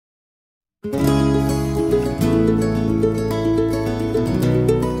As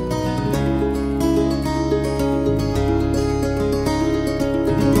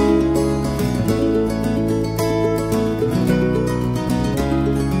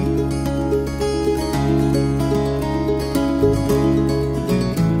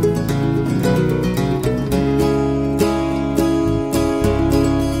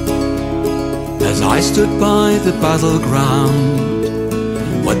I stood by the battleground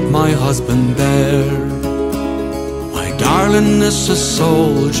with my husband there, my darling is a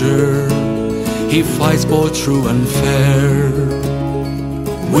soldier, he fights both true and fair.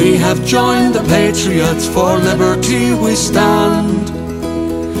 We have joined the patriots, for liberty we stand.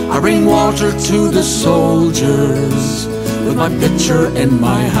 I bring water to the soldiers with my pitcher in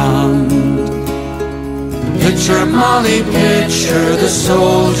my hand. Picture Molly, picture the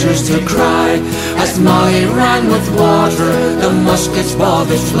soldiers to cry, as Molly ran with water, the muskets ball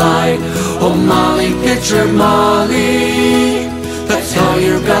to fly. Oh Molly, picture Molly, that's how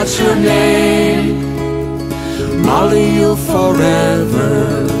you got your name. Molly, you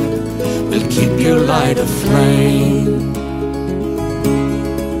forever will keep your light aflame.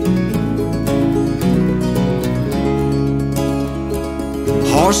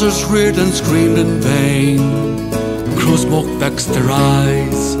 Horses reared and screamed in vain, crow smoke vexed their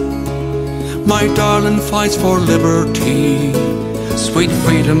eyes. My darling fights for liberty, sweet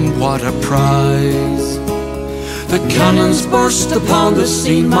freedom, what a prize. The cannons burst upon the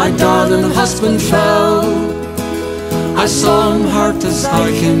scene, my darling husband fell. I saw him hurt as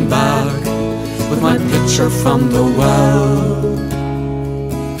I came back with my pitcher from the well.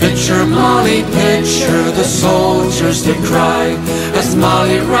 Picture Molly, picture the soldiers did cry, as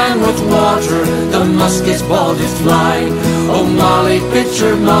Molly ran with water, the muskets ball did fly. Oh Molly,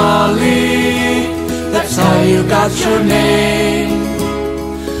 picture Molly, that's how you got your name.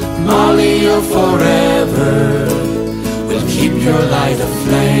 Molly, you forever will keep your light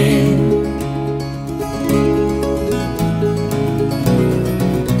aflame.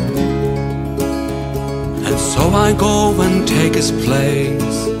 And so I go and take his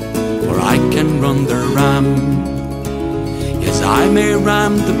place, where I can run the ram. Yes, I may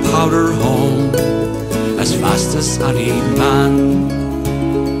ram the powder home as fast as any man.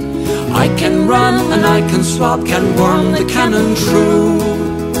 I can run and I can swab, can worm the cannon true.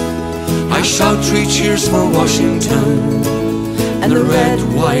 I shout 3 cheers for Washington and the red,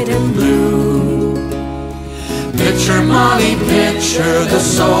 white and blue. Picture Molly, picture the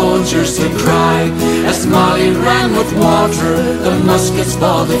soldiers to cry, as Molly ran with water, the muskets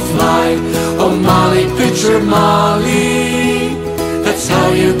ball to fly. Oh Molly, picture Molly, that's how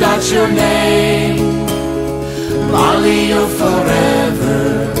you got your name. Molly, you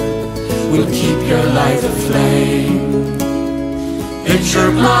forever will keep your light aflame.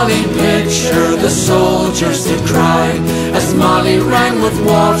 Picture Molly, picture the soldiers did cry, as Molly ran with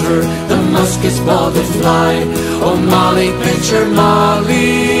water, the muskets ball to fly. Oh Molly, picture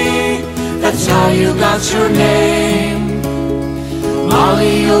Molly, that's how you got your name.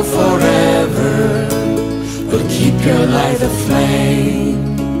 Molly, you forever will keep your light aflame.